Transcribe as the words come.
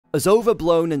As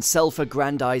overblown and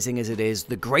self-aggrandizing as it is,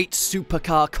 the Great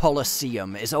Supercar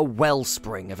Colosseum is a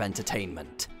wellspring of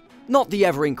entertainment. Not the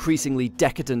ever-increasingly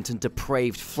decadent and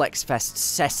depraved FlexFest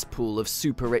cesspool of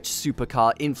super-rich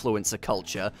supercar influencer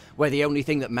culture, where the only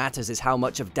thing that matters is how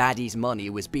much of Daddy's money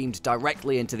was beamed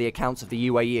directly into the accounts of the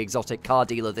UAE exotic car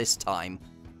dealer this time.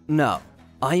 No.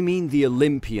 I mean the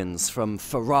Olympians from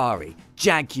Ferrari,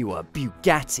 Jaguar,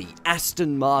 Bugatti,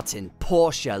 Aston Martin,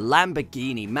 Porsche,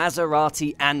 Lamborghini,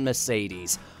 Maserati, and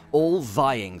Mercedes, all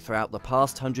vying throughout the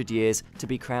past 100 years to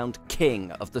be crowned king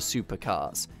of the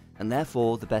supercars, and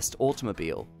therefore the best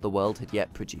automobile the world had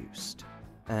yet produced.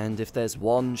 And if there's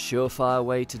one surefire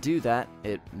way to do that,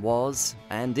 it was,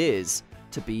 and is,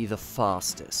 to be the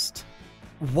fastest.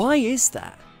 Why is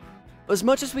that? As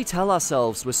much as we tell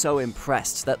ourselves we're so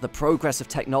impressed that the progress of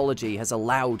technology has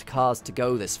allowed cars to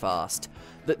go this fast,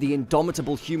 that the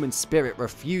indomitable human spirit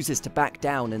refuses to back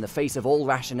down in the face of all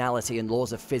rationality and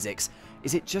laws of physics,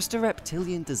 is it just a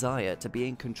reptilian desire to be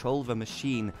in control of a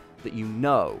machine that you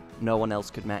know no one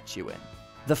else could match you in?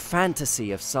 The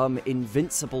fantasy of some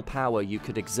invincible power you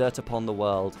could exert upon the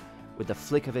world with the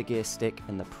flick of a gear stick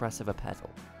and the press of a pedal.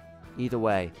 Either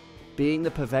way, being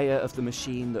the purveyor of the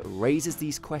machine that raises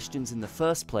these questions in the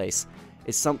first place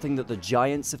is something that the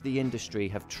giants of the industry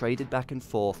have traded back and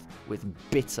forth with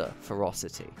bitter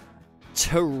ferocity.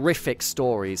 Terrific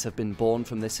stories have been born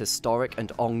from this historic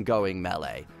and ongoing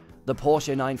melee. The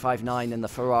Porsche 959 and the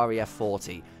Ferrari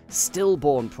F40,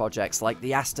 stillborn projects like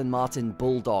the Aston Martin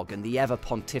Bulldog and the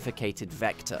ever-pontificated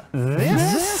Vector.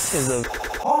 This is a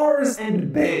cars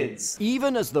and bids.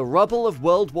 Even as the rubble of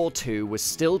World War II was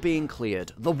still being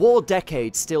cleared, the war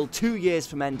decade still 2 years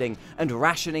from ending, and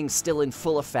rationing still in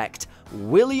full effect,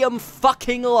 William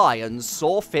fucking Lyons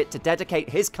saw fit to dedicate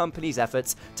his company's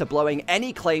efforts to blowing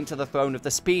any claim to the throne of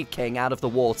the Speed King out of the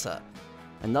water.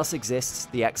 And thus exists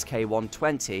the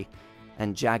XK120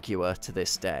 and Jaguar to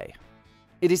this day.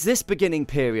 It is this beginning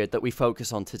period that we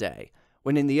focus on today,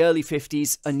 when in the early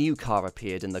 50s, a new car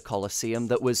appeared in the Colosseum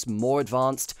that was more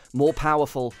advanced, more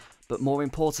powerful, but more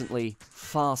importantly,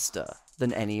 faster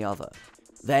than any other.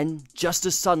 Then, just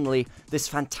as suddenly, this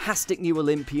fantastic new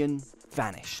Olympian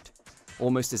vanished,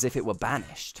 almost as if it were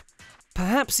banished.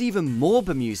 Perhaps even more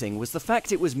bemusing was the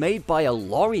fact it was made by a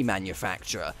lorry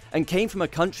manufacturer and came from a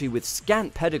country with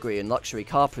scant pedigree in luxury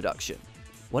car production.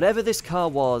 Whatever this car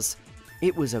was,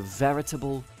 it was a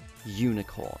veritable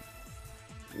unicorn.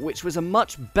 Which was a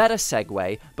much better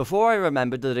segue before I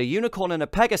remembered that a unicorn and a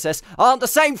Pegasus aren't the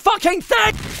same fucking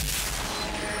thing!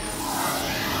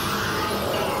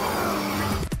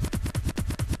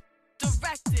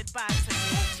 Directed by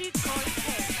Poquita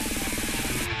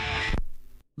Fe.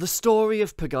 The story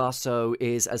of Pegaso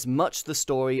is as much the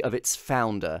story of its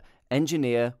founder,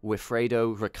 engineer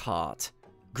Wilfredo Ricart.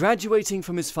 Graduating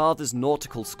from his father's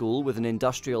nautical school with an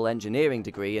industrial engineering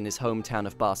degree in his hometown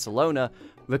of Barcelona,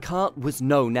 Ricart was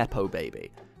no nepo baby,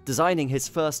 designing his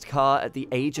first car at the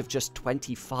age of just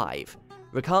 25.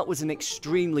 Ricart was an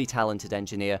extremely talented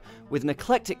engineer with an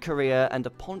eclectic career and a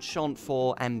penchant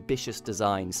for ambitious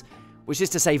designs, which is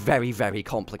to say very, very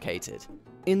complicated.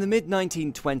 In the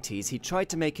mid-1920s, he tried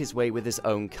to make his way with his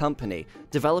own company,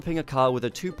 developing a car with a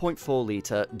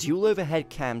 2.4-litre dual-overhead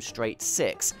cam straight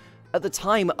 6, at the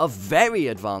time a very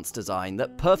advanced design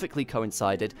that perfectly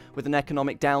coincided with an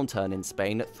economic downturn in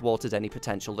Spain that thwarted any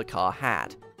potential the car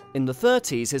had. In the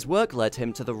 30s, his work led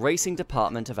him to the racing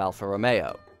department of Alfa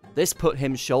Romeo. This put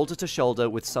him shoulder to shoulder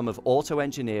with some of auto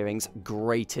engineering's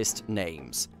greatest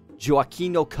names: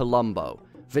 Joaquino Colombo,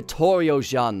 Vittorio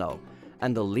Jano,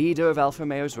 and the leader of Alfa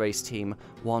Romeo's race team,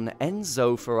 one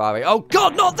Enzo Ferrari. Oh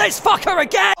god, not this fucker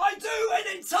again! I do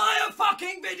an entire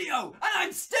fucking video, and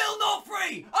I'm still not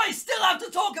free! I still have to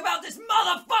talk about this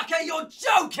motherfucker, you're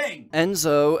joking!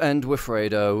 Enzo and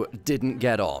Wilfredo didn't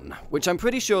get on, which I'm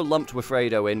pretty sure lumped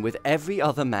Wilfredo in with every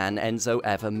other man Enzo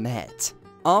ever met.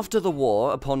 After the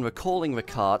war, upon recalling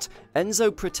Ricart, Enzo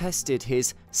protested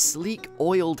his sleek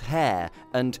oiled hair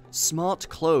and smart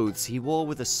clothes he wore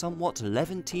with a somewhat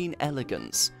Levantine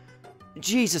elegance.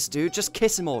 Jesus, dude, just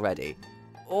kiss him already.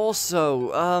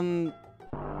 Also,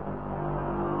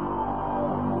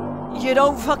 you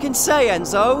don't fucking say,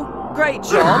 Enzo! Great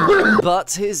job!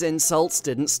 But his insults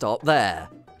didn't stop there.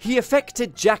 He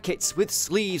affected jackets with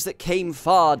sleeves that came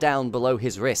far down below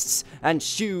his wrists, and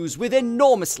shoes with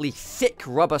enormously thick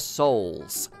rubber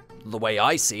soles. The way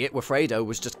I see it, Wilfredo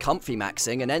was just comfy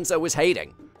maxing and Enzo was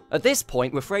hating. At this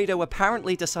point, Wilfredo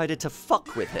apparently decided to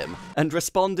fuck with him, and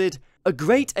responded, "A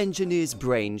great engineer's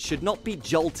brain should not be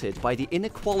jolted by the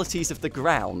inequalities of the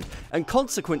ground, and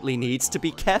consequently needs to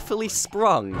be carefully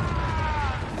sprung."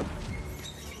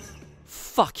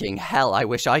 Fucking hell, I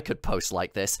wish I could post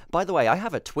like this. By the way, I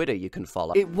have a Twitter you can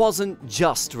follow. It wasn't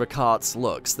just Ricart's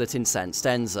looks that incensed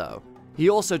Enzo. He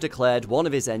also declared one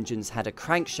of his engines had a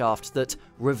crankshaft that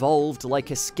revolved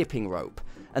like a skipping rope,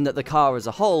 and that the car as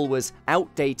a whole was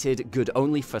outdated, good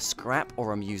only for scrap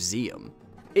or a museum.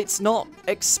 It's not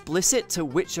explicit to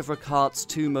which of Ricart's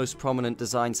two most prominent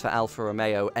designs for Alfa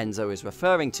Romeo Enzo is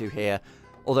referring to here,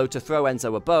 although to throw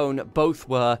Enzo a bone, both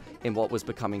were, in what was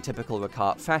becoming typical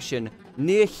Ricart fashion,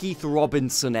 near Heath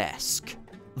Robinson-esque.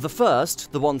 The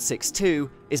first, the 162,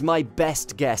 is my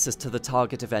best guess as to the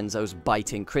target of Enzo's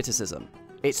biting criticism.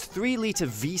 Its 3-litre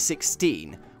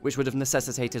V16, which would have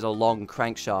necessitated a long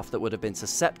crankshaft that would have been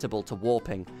susceptible to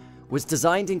warping, was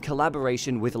designed in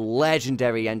collaboration with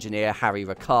legendary engineer Harry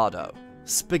Ricciardo.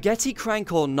 Spaghetti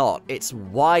crank or not, its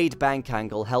wide bank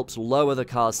angle helps lower the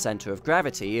car's center of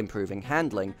gravity, improving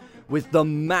handling, with the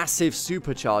massive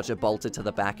supercharger bolted to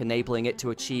the back enabling it to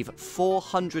achieve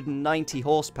 490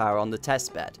 horsepower on the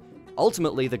testbed.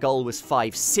 Ultimately, the goal was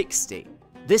 560.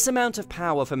 This amount of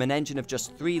power from an engine of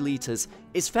just 3 litres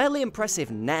is fairly impressive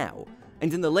now,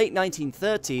 and in the late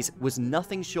 1930s was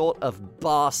nothing short of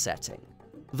bar-setting.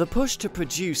 The push to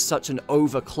produce such an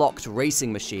overclocked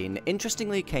racing machine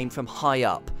interestingly came from high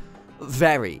up.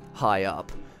 Very high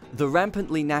up. The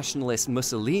rampantly nationalist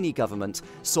Mussolini government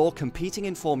saw competing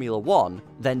in Formula 1,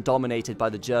 then dominated by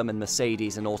the German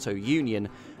Mercedes and Auto Union,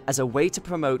 as a way to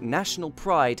promote national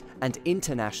pride and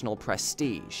international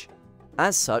prestige.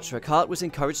 As such, Ricciardo was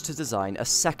encouraged to design a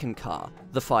second car,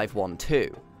 the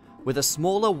 512. With a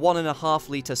smaller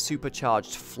 1.5-litre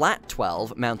supercharged flat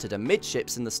 12 mounted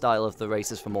amidships in the style of the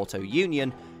races from Auto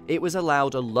Union, it was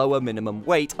allowed a lower minimum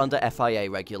weight under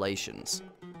FIA regulations.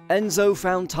 Enzo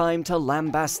found time to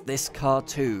lambast this car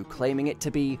too, claiming it to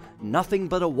be nothing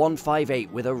but a 158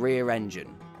 with a rear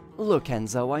engine. Look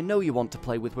Enzo, I know you want to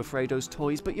play with Wilfredo's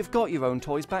toys, but you've got your own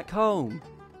toys back home.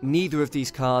 Neither of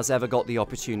these cars ever got the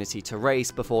opportunity to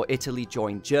race before Italy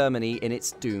joined Germany in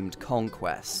its doomed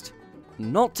conquest.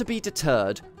 Not to be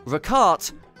deterred, Ricciardo,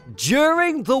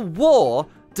 during the war,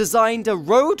 designed a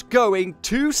road-going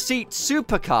 2-seat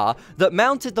supercar that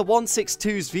mounted the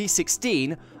 162's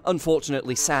V16,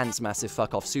 unfortunately sans massive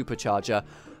fuck-off supercharger,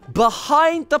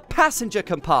 behind the passenger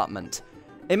compartment.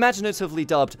 Imaginatively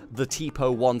dubbed the Tipo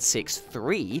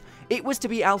 163, it was to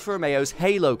be Alfa Romeo's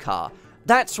Halo car.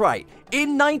 That's right,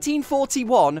 in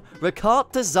 1941, Ricciardo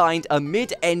designed a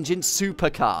mid-engine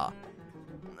supercar.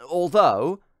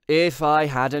 Although, if I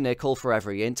had a nickel for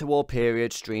every interwar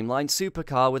period streamlined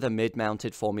supercar with a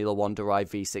mid-mounted Formula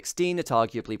 1-derived V16, it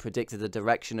arguably predicted the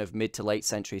direction of mid to late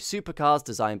century supercars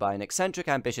designed by an eccentric,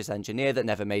 ambitious engineer that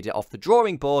never made it off the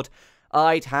drawing board,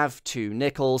 I'd have 2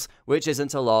 nickels, which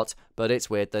isn't a lot, but it's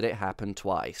weird that it happened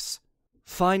twice.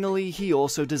 Finally, he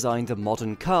also designed a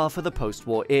modern car for the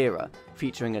post-war era,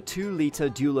 featuring a 2-litre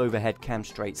dual-overhead cam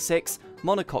straight 6,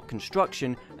 monocoque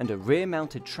construction, and a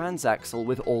rear-mounted transaxle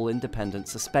with all-independent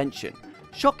suspension.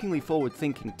 Shockingly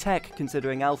forward-thinking tech,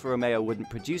 considering Alfa Romeo wouldn't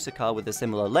produce a car with a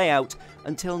similar layout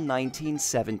until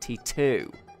 1972.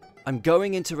 I'm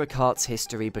going into Ricciardo's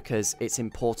history because it's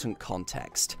important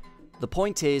context. The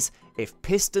point is, if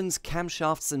pistons,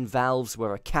 camshafts, and valves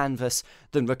were a canvas,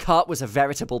 then Ricciardo was a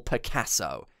veritable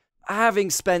Picasso. Having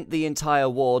spent the entire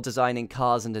war designing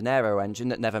cars and an aero engine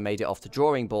that never made it off the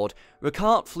drawing board,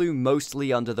 Ricciardo flew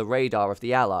mostly under the radar of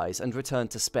the Allies and returned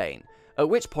to Spain, at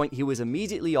which point he was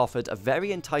immediately offered a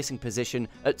very enticing position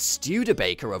at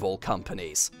Studebaker of all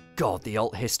companies. God, the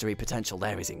alt history potential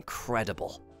there is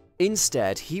incredible.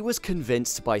 Instead, he was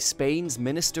convinced by Spain's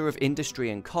Minister of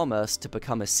Industry and Commerce to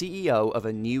become a CEO of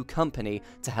a new company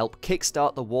to help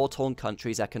kickstart the war-torn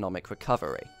country's economic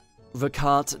recovery.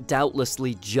 Ricciardo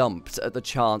doubtlessly jumped at the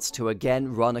chance to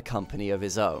again run a company of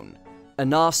his own.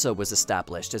 Enasa was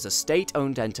established as a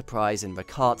state-owned enterprise in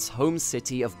Ricciardo's home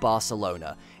city of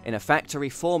Barcelona, in a factory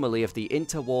formerly of the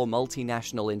interwar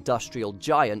multinational industrial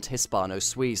giant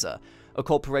Hispano-Suiza, a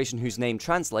corporation whose name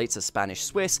translates as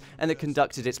Spanish-Swiss, and that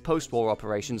conducted its post-war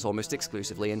operations almost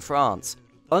exclusively in France.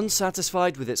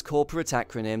 Unsatisfied with its corporate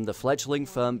acronym, the fledgling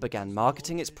firm began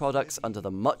marketing its products under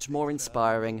the much more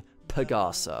inspiring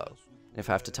Pegaso. If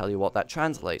I have to tell you what that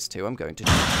translates to, I'm going to...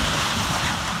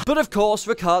 But of course,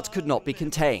 Ricciardo could not be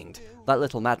contained. That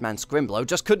little madman Scrimblow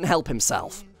just couldn't help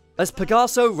himself. As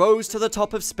Pegaso rose to the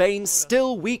top of Spain's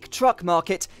still weak truck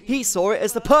market, he saw it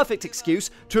as the perfect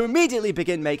excuse to immediately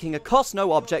begin making a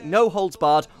cost-no-object,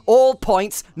 no-holds-barred, all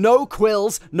points, no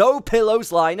quills, no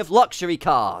pillows line of luxury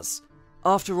cars.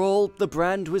 After all, the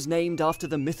brand was named after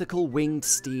the mythical winged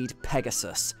steed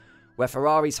Pegasus. Where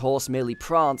Ferrari's horse merely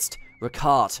pranced,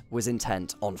 Ricciardo was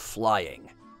intent on flying.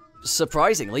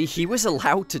 Surprisingly, he was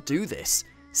allowed to do this.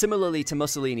 Similarly to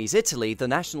Mussolini's Italy, the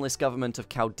nationalist government of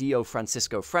Caudillo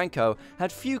Francisco Franco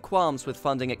had few qualms with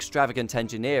funding extravagant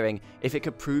engineering if it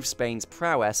could prove Spain's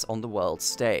prowess on the world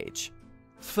stage.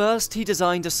 First, he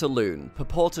designed a saloon,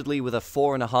 purportedly with a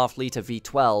 4.5-litre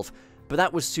V12, but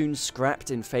that was soon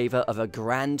scrapped in favour of a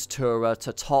Grand Tourer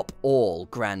to top all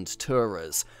Grand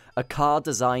Tourers, a car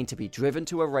designed to be driven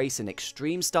to a race in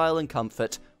extreme style and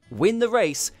comfort, win the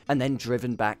race, and then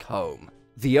driven back home.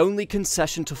 The only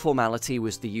concession to formality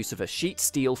was the use of a sheet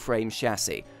steel frame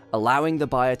chassis, allowing the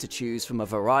buyer to choose from a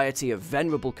variety of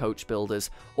venerable coach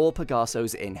builders or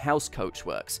Pegaso's in-house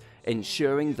coachworks,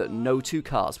 ensuring that no two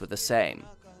cars were the same.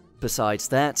 Besides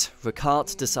that,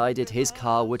 Ricart decided his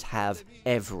car would have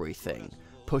everything,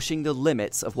 pushing the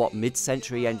limits of what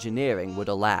mid-century engineering would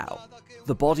allow.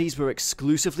 The bodies were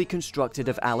exclusively constructed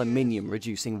of aluminium,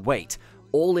 reducing weight,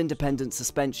 all-independent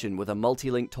suspension with a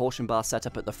multi-link torsion bar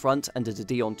setup at the front and a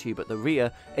Dion tube at the rear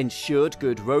ensured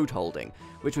good road holding,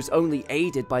 which was only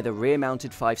aided by the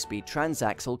rear-mounted 5-speed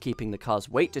transaxle keeping the car's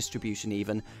weight distribution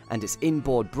even and its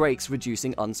inboard brakes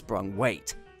reducing unsprung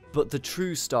weight. But the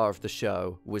true star of the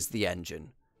show was the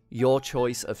engine. Your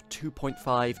choice of 2.5,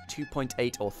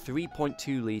 2.8 or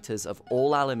 3.2 litres of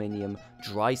all aluminium,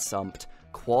 dry-sumped,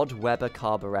 quad Weber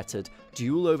carburetted,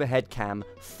 dual overhead cam,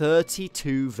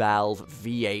 32 valve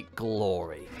V8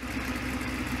 glory.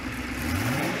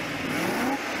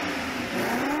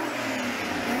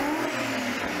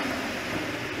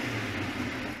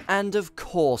 And of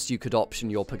course you could option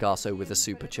your Pegaso with a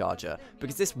supercharger,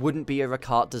 because this wouldn't be a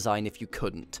Ricart design if you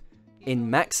couldn't. In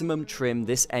maximum trim,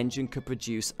 this engine could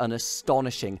produce an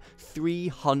astonishing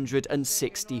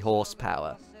 360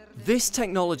 horsepower. This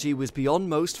technology was beyond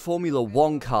most Formula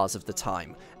 1 cars of the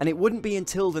time, and it wouldn't be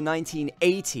until the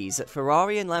 1980s that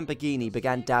Ferrari and Lamborghini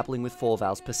began dabbling with 4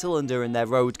 valves per cylinder in their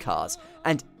road cars,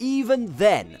 and even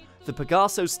then, the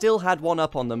Pegaso still had one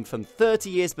up on them from 30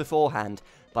 years beforehand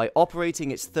by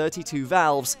operating its 32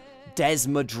 valves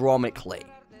desmodromically.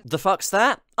 The fuck's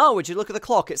that? Oh, would you look at the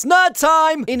clock? It's nerd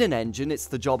time! In an engine, it's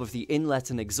the job of the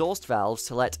inlet and exhaust valves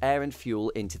to let air and fuel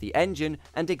into the engine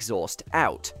and exhaust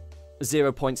out.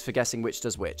 0 points for guessing which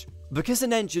does which. Because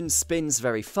an engine spins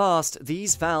very fast,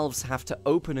 these valves have to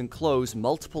open and close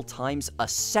multiple times a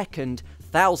second,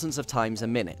 thousands of times a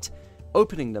minute.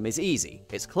 Opening them is easy,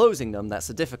 it's closing them that's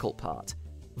the difficult part.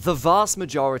 The vast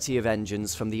majority of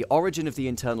engines from the origin of the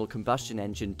internal combustion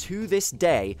engine to this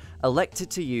day elected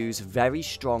to use very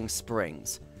strong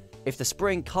springs. If the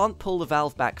spring can't pull the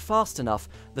valve back fast enough,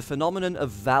 the phenomenon of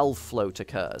valve float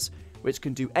occurs, which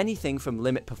can do anything from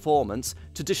limit performance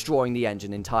to destroying the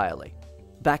engine entirely.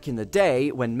 Back in the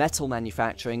day, when metal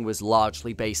manufacturing was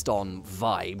largely based on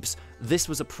vibes, this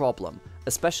was a problem,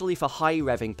 especially for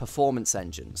high-revving performance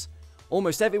engines.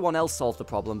 Almost everyone else solved the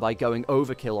problem by going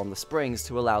overkill on the springs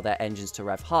to allow their engines to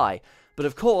rev high, but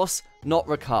of course, not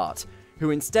Ricart,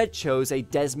 who instead chose a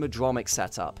desmodromic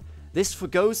setup. This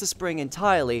forgoes the spring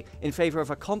entirely in favour of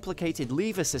a complicated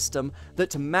lever system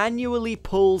that manually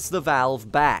pulls the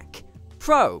valve back.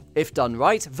 Pro, if done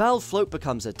right, valve float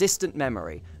becomes a distant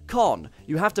memory. Con,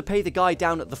 you have to pay the guy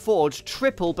down at the forge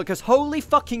triple because holy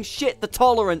fucking shit the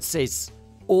tolerances!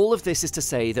 All of this is to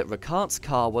say that Ricart's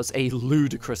car was a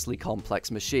ludicrously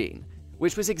complex machine,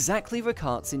 which was exactly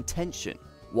Ricart's intention.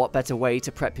 What better way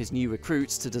to prep his new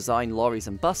recruits to design lorries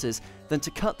and buses than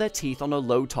to cut their teeth on a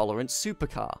low-tolerance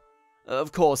supercar?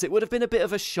 Of course, it would have been a bit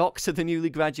of a shock to the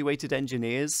newly graduated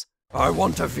engineers. I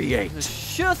want a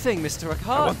V8. Sure thing, Mr.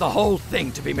 Ricart. I want the whole thing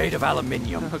to be made of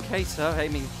aluminium. Okay, sir, I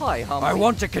mean, hi, I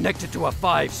want it connected to a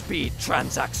 5-speed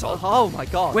transaxle. Oh my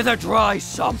god. With a dry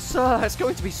sump. Sir, it's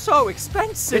going to be so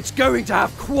expensive. It's going to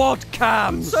have quad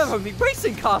cams. Sir, only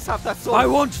racing cars have that sort I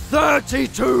want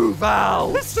 32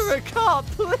 valves. Mr. Ricart,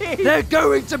 please. They're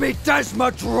going to be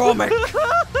desmodromic.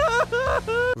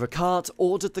 Ricart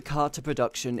ordered the car to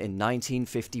production in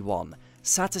 1951,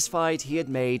 satisfied he had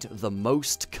made the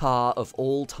most car of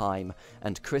all time,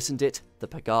 and christened it the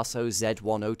Pegaso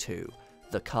Z102,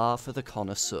 the car for the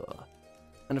connoisseur.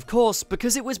 And of course,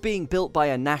 because it was being built by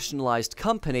a nationalised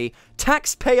company,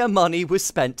 taxpayer money was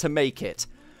spent to make it.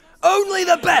 Only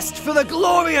the best for the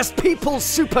glorious people's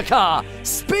supercar!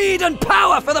 Speed and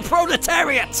power for the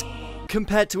proletariat!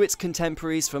 Compared to its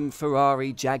contemporaries from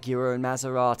Ferrari, Jaguar and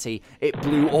Maserati, it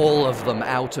blew all of them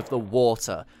out of the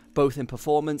water, both in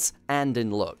performance and in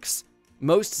looks.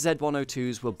 Most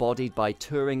Z102s were bodied by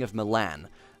Touring of Milan.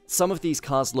 Some of these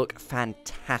cars look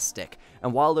fantastic,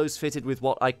 and while those fitted with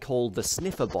what I call the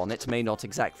sniffer bonnet may not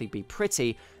exactly be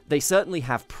pretty, they certainly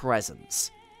have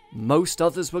presence. Most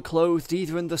others were clothed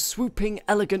either in the swooping,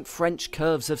 elegant French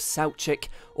curves of Sauchik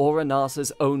or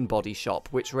Anasa's own body shop,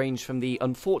 which ranged from the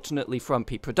unfortunately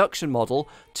frumpy production model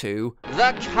to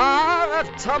The car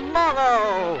of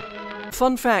tomorrow!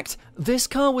 Fun fact, this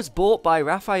car was bought by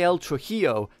Rafael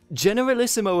Trujillo,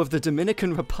 Generalissimo of the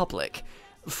Dominican Republic.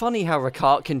 Funny how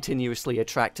Ricard continuously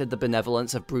attracted the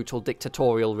benevolence of brutal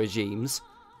dictatorial regimes.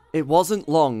 It wasn't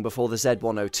long before the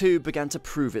Z102 began to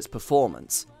prove its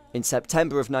performance. In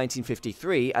September of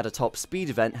 1953, at a top speed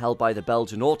event held by the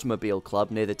Belgian Automobile Club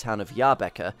near the town of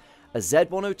Jaarbeke, a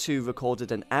Z102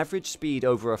 recorded an average speed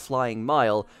over a flying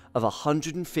mile of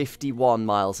 151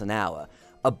 miles an hour,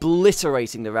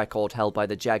 obliterating the record held by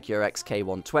the Jaguar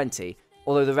XK120,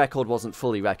 although the record wasn't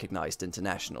fully recognised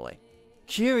internationally.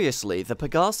 Curiously, the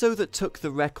Pegaso that took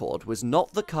the record was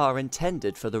not the car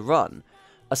intended for the run.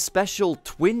 A special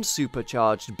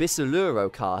twin-supercharged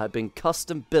Bisoluro car had been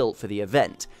custom built for the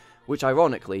event, which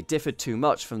ironically differed too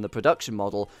much from the production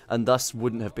model and thus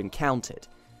wouldn't have been counted.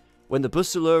 When the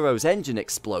Bisuloro's engine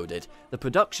exploded, the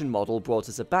production model brought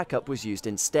as a backup was used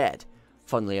instead.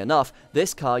 Funnily enough,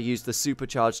 this car used the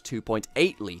supercharged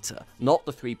 2.8 litre, not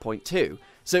the 3.2,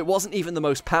 so it wasn't even the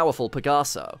most powerful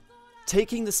Pegaso.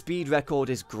 Taking the speed record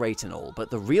is great and all, but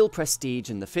the real prestige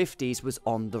in the 50s was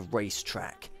on the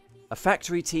racetrack. A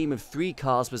factory team of 3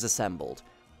 cars was assembled.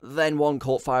 Then one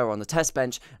caught fire on the test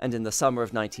bench, and in the summer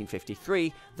of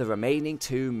 1953, the remaining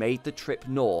 2 made the trip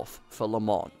north for Le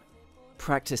Mans.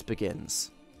 Practice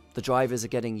begins. The drivers are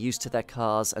getting used to their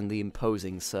cars and the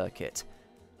imposing circuit.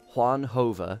 Juan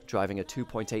Hover, driving a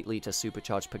 2.8 litre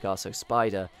supercharged Pegaso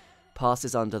Spider,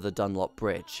 passes under the Dunlop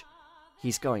Bridge.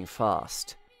 He's going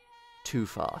fast. Too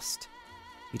fast.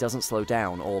 He doesn't slow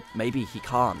down, or maybe he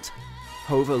can't.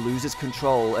 Hover loses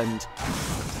control and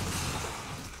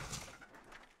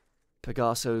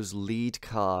Pegaso's lead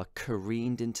car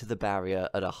careened into the barrier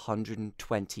at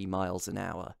 120 miles an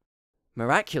hour.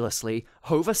 Miraculously,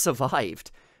 Hover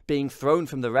survived, being thrown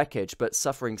from the wreckage but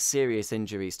suffering serious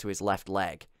injuries to his left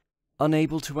leg.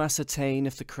 Unable to ascertain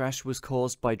if the crash was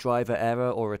caused by driver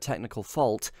error or a technical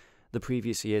fault, the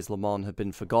previous year's Le Mans had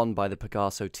been forgone by the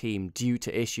Pegaso team due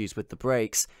to issues with the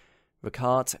brakes,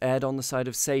 Ricard erred on the side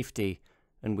of safety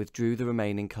and withdrew the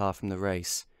remaining car from the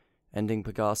race, ending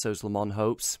Pegaso's Le Mans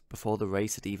hopes before the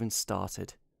race had even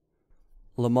started.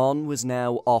 Le Mans was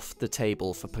now off the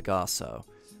table for Pegaso.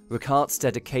 Ricard's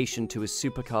dedication to his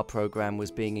supercar program was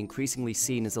being increasingly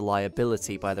seen as a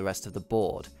liability by the rest of the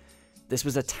board. This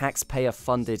was a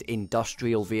taxpayer-funded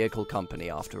industrial vehicle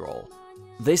company, after all.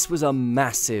 This was a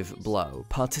massive blow.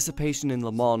 Participation in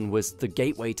Le Mans was the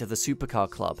gateway to the supercar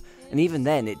club, and even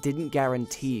then it didn't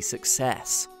guarantee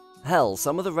success. Hell,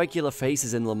 some of the regular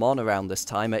faces in Le Mans around this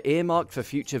time are earmarked for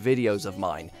future videos of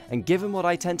mine, and given what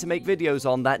I tend to make videos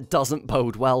on, that doesn't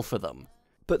bode well for them.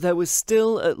 But there was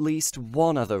still at least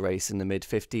one other race in the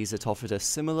mid-50s that offered a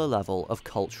similar level of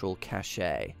cultural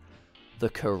cachet. The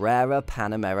Carrera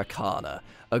Panamericana,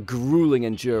 a grueling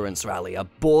endurance rally, a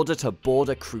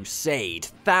border-to-border crusade,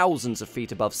 thousands of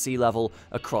feet above sea level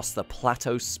across the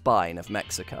plateau spine of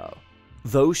Mexico.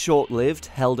 Though short-lived,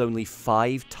 held only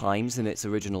 5 times in its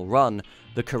original run,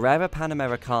 the Carrera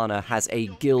Panamericana has a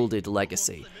gilded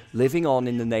legacy, living on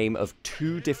in the name of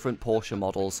 2 different Porsche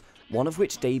models, one of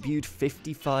which debuted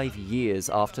 55 years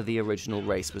after the original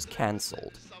race was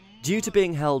cancelled. Due to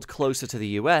being held closer to the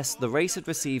US, the race had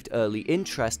received early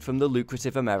interest from the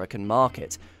lucrative American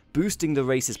market, boosting the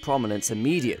race's prominence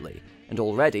immediately, and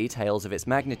already tales of its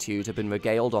magnitude have been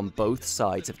regaled on both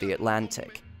sides of the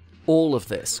Atlantic. All of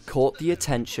this caught the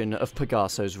attention of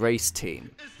Pegaso's race team.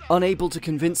 Unable to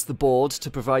convince the board to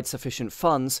provide sufficient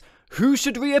funds, who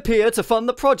should reappear to fund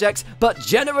the project but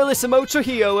Generalissimo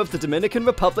Trujillo of the Dominican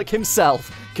Republic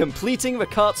himself, completing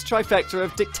Ricard's trifecta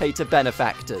of dictator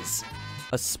benefactors.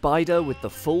 A Spider with the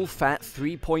full-fat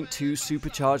 3.2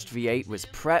 supercharged V8 was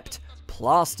prepped,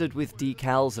 plastered with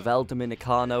decals of El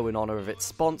Dominicano in honor of its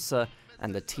sponsor,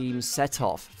 and the team set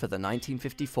off for the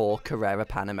 1954 Carrera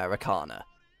Panamericana.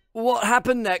 What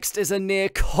happened next is a near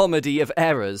comedy of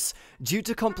errors. Due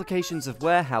to complications of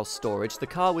warehouse storage, the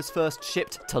car was first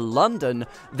shipped to London,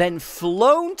 then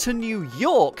flown to New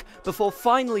York, before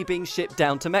finally being shipped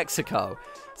down to Mexico.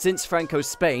 Since Franco's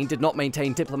Spain did not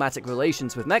maintain diplomatic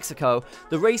relations with Mexico,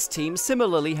 the race team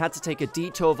similarly had to take a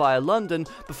detour via London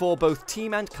before both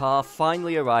team and car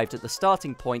finally arrived at the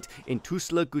starting point in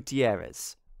Tuxtla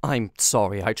Gutiérrez. I'm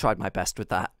sorry, I tried my best with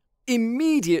that.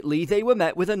 Immediately, they were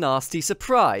met with a nasty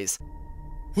surprise.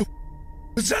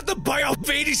 Is that the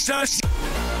biofetus?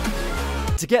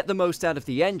 To get the most out of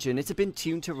the engine, it had been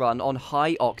tuned to run on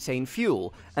high-octane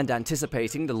fuel, and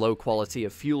anticipating the low quality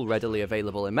of fuel readily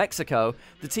available in Mexico,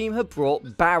 the team had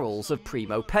brought barrels of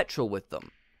primo petrol with them.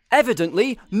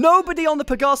 Evidently, nobody on the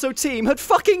Pegaso team had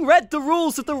fucking read the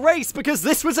rules of the race because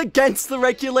this was against the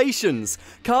regulations.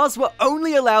 Cars were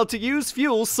only allowed to use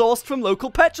fuel sourced from local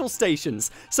petrol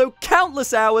stations, so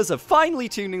countless hours of finely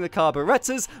tuning the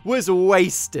carburetors was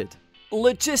wasted.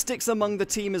 Logistics among the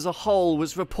team as a whole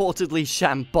was reportedly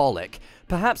shambolic,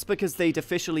 perhaps because they'd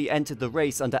officially entered the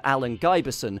race under Alan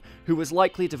Giberson, who was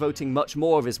likely devoting much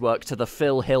more of his work to the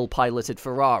Phil Hill-piloted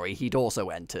Ferrari he'd also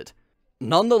entered.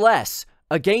 Nonetheless,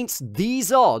 against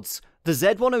these odds, the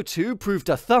Z102 proved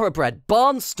a thoroughbred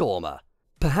barnstormer.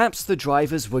 Perhaps the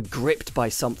drivers were gripped by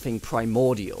something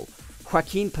primordial.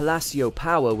 Joaquin Palacio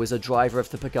Power was a driver of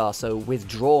the Pegaso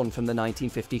withdrawn from the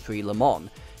 1953 Le Mans,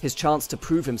 his chance to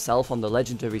prove himself on the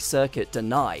legendary circuit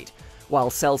denied, while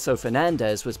Celso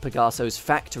Fernandez was Pegaso's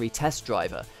factory test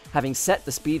driver, having set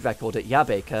the speed record at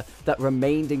Jabeca that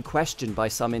remained in question by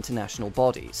some international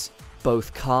bodies.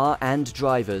 Both car and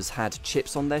drivers had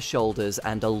chips on their shoulders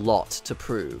and a lot to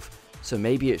prove, so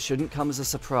maybe it shouldn't come as a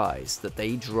surprise that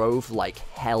they drove like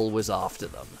hell was after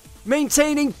them.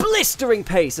 Maintaining blistering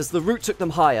pace as the route took them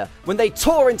higher, when they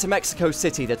tore into Mexico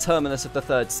City, the terminus of the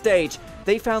third stage,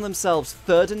 they found themselves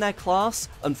third in their class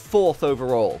and fourth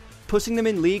overall, putting them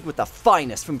in league with the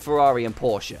finest from Ferrari and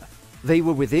Porsche. They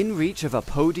were within reach of a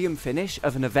podium finish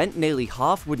of an event nearly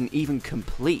half wouldn't even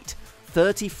complete.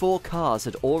 34 cars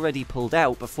had already pulled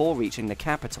out before reaching the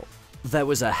capital. There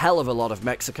was a hell of a lot of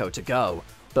Mexico to go,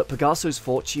 but Pegaso's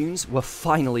fortunes were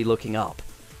finally looking up.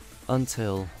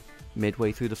 Until,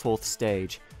 midway through the fourth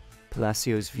stage,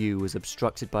 Palacio's view was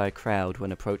obstructed by a crowd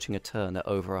when approaching a turn at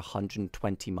over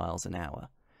 120 miles an hour.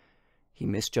 He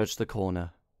misjudged the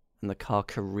corner, and the car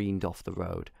careened off the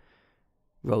road,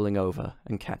 rolling over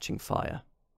and catching fire.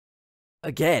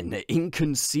 Again,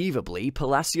 inconceivably,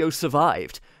 Palacio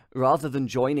survived. Rather than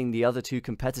joining the other two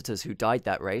competitors who died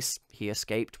that race, he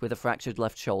escaped with a fractured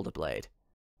left shoulder blade.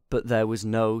 But there was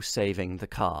no saving the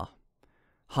car.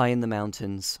 High in the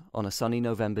mountains, on a sunny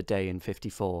November day in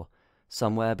 '54,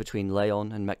 somewhere between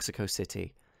Leon and Mexico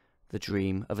City, the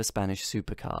dream of a Spanish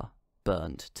supercar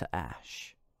burned to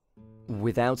ash.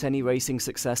 Without any racing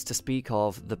success to speak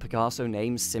of, the Pegaso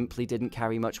name simply didn't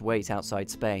carry much weight outside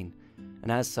Spain,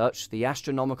 and as such, the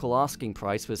astronomical asking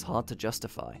price was hard to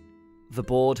justify. The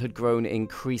board had grown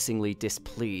increasingly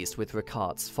displeased with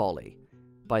Ricard's folly.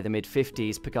 By the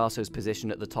mid-50s, Pegaso's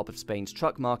position at the top of Spain's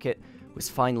truck market was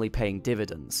finally paying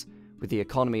dividends. With the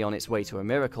economy on its way to a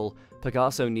miracle,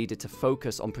 Pegaso needed to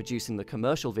focus on producing the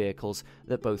commercial vehicles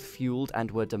that both fueled and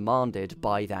were demanded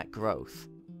by that growth.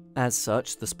 As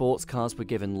such, the sports cars were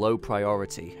given low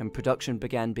priority, and production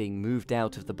began being moved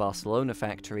out of the Barcelona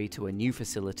factory to a new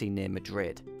facility near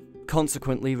Madrid.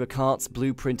 Consequently, Ricard's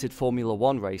blueprinted Formula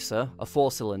 1 racer, a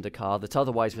four-cylinder car that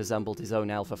otherwise resembled his own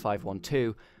Alfa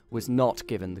 512, was not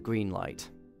given the green light.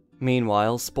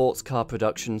 Meanwhile, sports car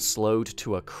production slowed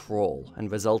to a crawl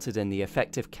and resulted in the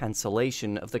effective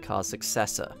cancellation of the car's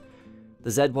successor. The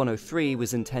Z103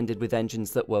 was intended with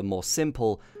engines that were more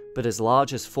simple, but as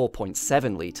large as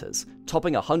 4.7 litres,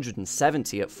 topping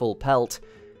 170 at full pelt,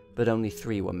 but only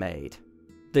 3 were made.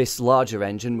 This larger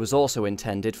engine was also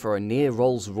intended for a near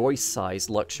Rolls-Royce-sized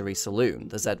luxury saloon,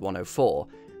 the Z104.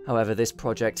 However, this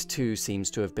project too seems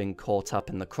to have been caught up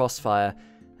in the crossfire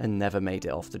and never made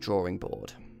it off the drawing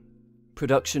board.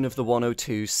 Production of the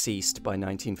 102 ceased by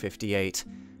 1958,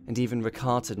 and even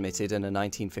Ricard admitted in a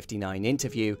 1959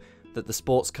 interview that the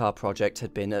sports car project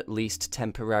had been at least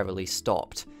temporarily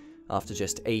stopped, after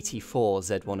just 84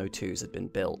 Z102s had been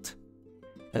built.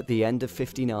 At the end of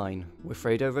 '59,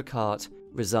 Wilfredo Ricard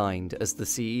resigned as the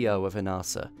CEO of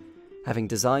ENARSA, having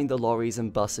designed the lorries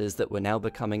and buses that were now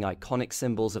becoming iconic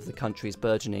symbols of the country's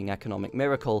burgeoning economic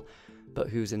miracle, but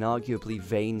whose inarguably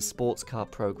vain sports car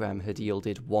program had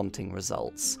yielded wanting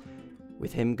results.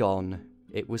 With him gone,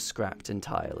 it was scrapped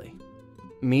entirely.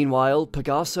 Meanwhile,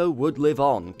 Pegaso would live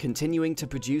on, continuing to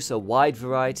produce a wide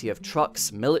variety of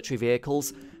trucks, military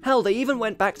vehicles. Hell, they even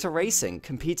went back to racing,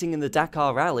 competing in the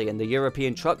Dakar Rally and the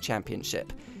European Truck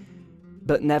Championship,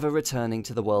 but never returning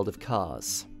to the world of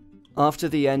cars. After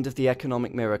the end of the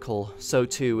economic miracle, so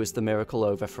too was the miracle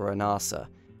over for ENARSA,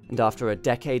 and after a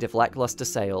decade of lackluster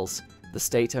sales, the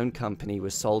state-owned company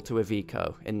was sold to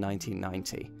Iveco in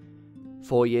 1990.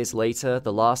 4 years later,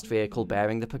 the last vehicle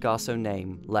bearing the Pegaso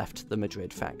name left the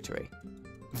Madrid factory.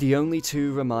 The only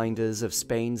two reminders of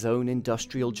Spain's own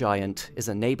industrial giant is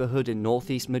a neighborhood in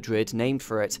northeast Madrid named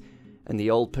for it, and the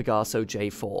old Pegaso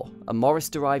J4, a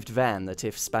Morris-derived van that,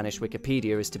 if Spanish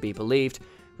Wikipedia is to be believed,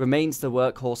 remains the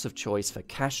workhorse of choice for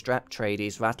cash-strapped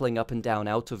tradies rattling up and down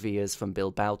autovias from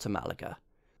Bilbao to Malaga.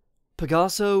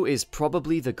 Pegaso is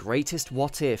probably the greatest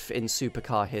what-if in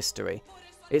supercar history.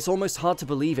 It's almost hard to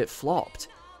believe it flopped.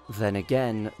 Then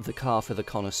again, the car for the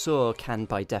connoisseur can,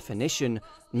 by definition,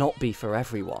 not be for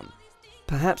everyone.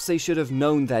 Perhaps they should have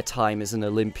known their time as an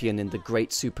Olympian in the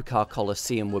great supercar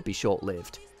Colosseum would be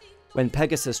short-lived. When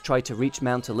Pegasus tried to reach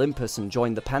Mount Olympus and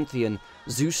join the Pantheon,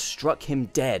 Zeus struck him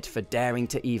dead for daring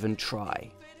to even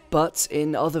try. But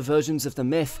in other versions of the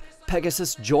myth,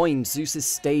 Pegasus joined Zeus's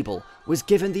stable, was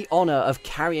given the honor of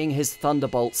carrying his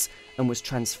thunderbolts, and was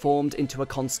transformed into a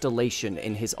constellation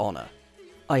in his honor.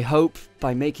 I hope,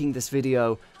 by making this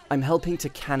video, I'm helping to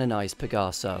canonize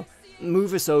Pegaso,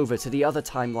 move us over to the other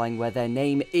timeline where their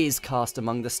name is cast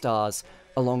among the stars,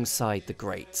 alongside the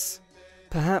greats.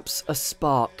 Perhaps a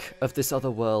spark of this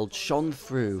other world shone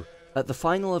through at the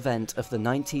final event of the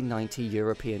 1990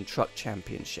 European Truck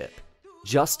Championship.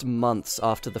 Just months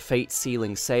after the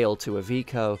fate-sealing sail to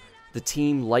Iveco, the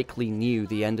team likely knew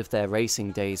the end of their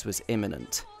racing days was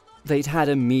imminent. They'd had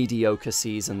a mediocre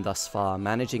season thus far,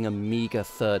 managing a meager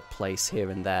third place here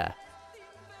and there.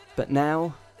 But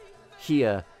now,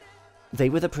 here, they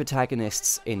were the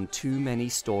protagonists in too many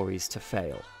stories to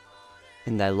fail.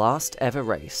 In their last ever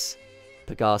race,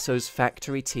 Pegaso's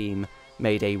factory team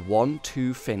made a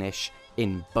 1-2 finish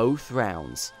in both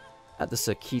rounds at the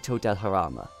Circuito del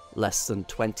Jarama, less than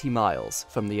 20 miles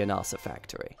from the Anasa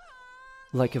factory.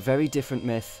 Like a very different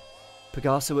myth,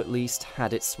 Pegaso at least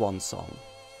had its swan song.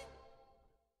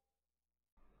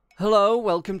 Hello,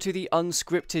 welcome to the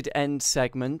unscripted end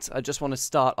segment. I just want to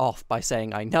start off by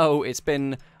saying I know it's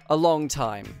been a long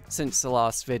time since the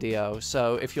last video,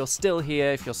 so if you're still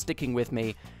here, if you're sticking with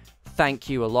me, thank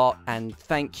you a lot, and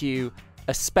thank you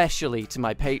especially to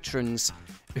my patrons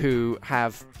who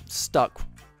have stuck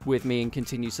with me and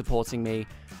continue supporting me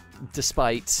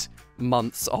despite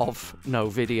months of no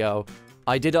video.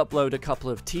 I did upload a couple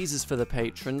of teasers for the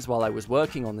patrons while I was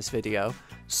working on this video,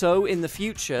 so in the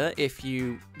future, if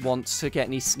you want to get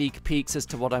any sneak peeks as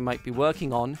to what I might be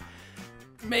working on,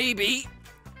 maybe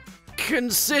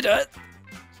consider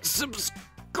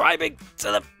subscribing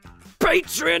to the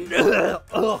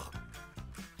Patreon.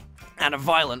 And a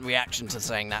violent reaction to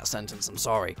saying that sentence, I'm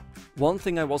sorry. One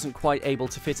thing I wasn't quite able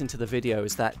to fit into the video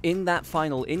is that in that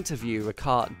final interview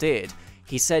Ricard did,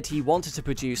 he said he wanted to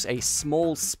produce a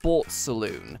small sports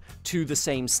saloon to the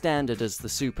same standard as the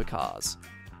supercars.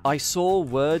 I saw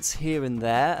words here and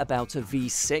there about a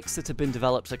V6 that had been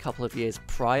developed a couple of years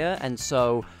prior, and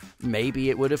so maybe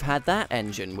it would have had that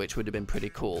engine, which would have been pretty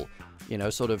cool. You know,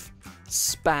 sort of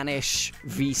Spanish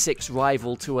V6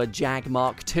 rival to a Jag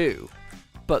Mark II.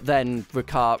 But then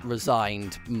Ricard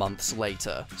resigned months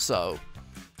later, so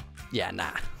yeah,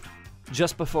 nah.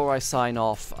 Just before I sign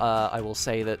off, I will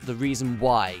say that the reason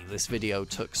why this video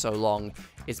took so long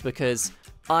is because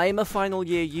I'm a final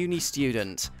year uni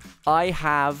student. I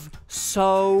have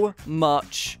so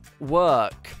much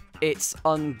work. It's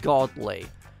ungodly.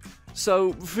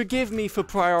 So forgive me for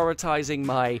prioritizing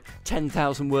my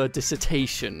 10,000 word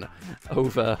dissertation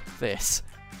over this.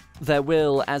 There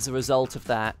will, as a result of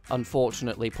that,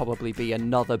 unfortunately probably be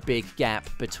another big gap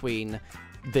between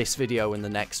this video and the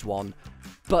next one.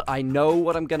 But I know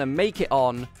what I'm gonna make it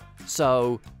on,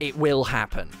 so it will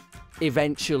happen.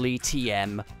 Eventually,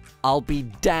 TM. I'll be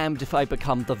damned if I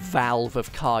become the Valve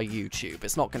of car YouTube.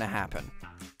 It's not gonna happen.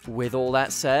 With all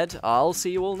that said, I'll see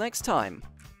you all next time.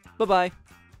 Bye-bye.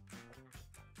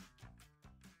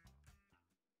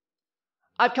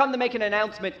 I've come to make an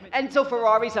announcement. Enzo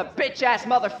Ferrari's a bitch-ass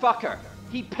motherfucker.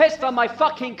 He pissed on my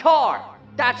fucking car.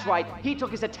 That's right, he took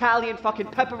his Italian fucking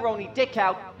pepperoni dick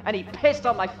out and he pissed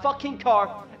on my fucking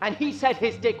car and he said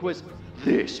his dick was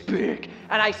this big.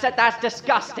 And I said that's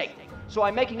disgusting. So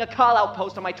I'm making a call-out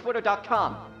post on my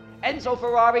twitter.com. Enzo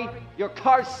Ferrari, your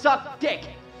cars suck dick.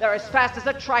 They're as fast as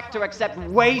a tractor except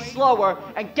way slower.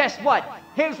 And guess what?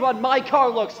 Here's what my car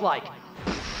looks like.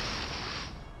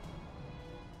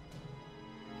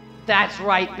 That's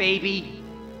right, baby.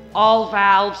 All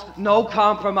valves, no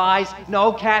compromise,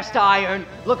 no cast iron.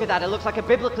 Look at that, it looks like a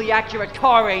biblically accurate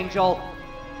car angel.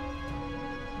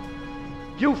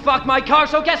 You fucked my car,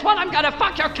 so guess what? I'm gonna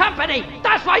fuck your company!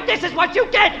 That's right, this is what you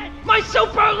get! My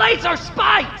super laser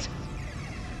spite!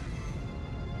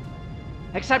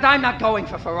 Except I'm not going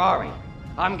for Ferrari.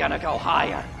 I'm gonna go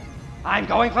higher. I'm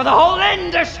going for the whole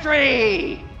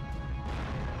industry!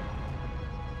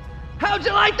 How'd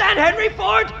you like that, Henry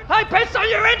Ford? I pissed on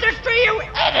your industry, you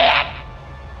idiot!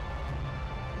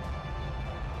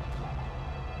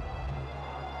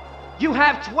 You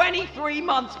have 23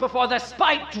 months before the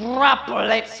spike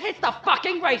droplets hit the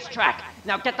fucking racetrack.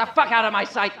 Now get the fuck out of my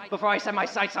sight before I send my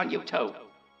sights on you too.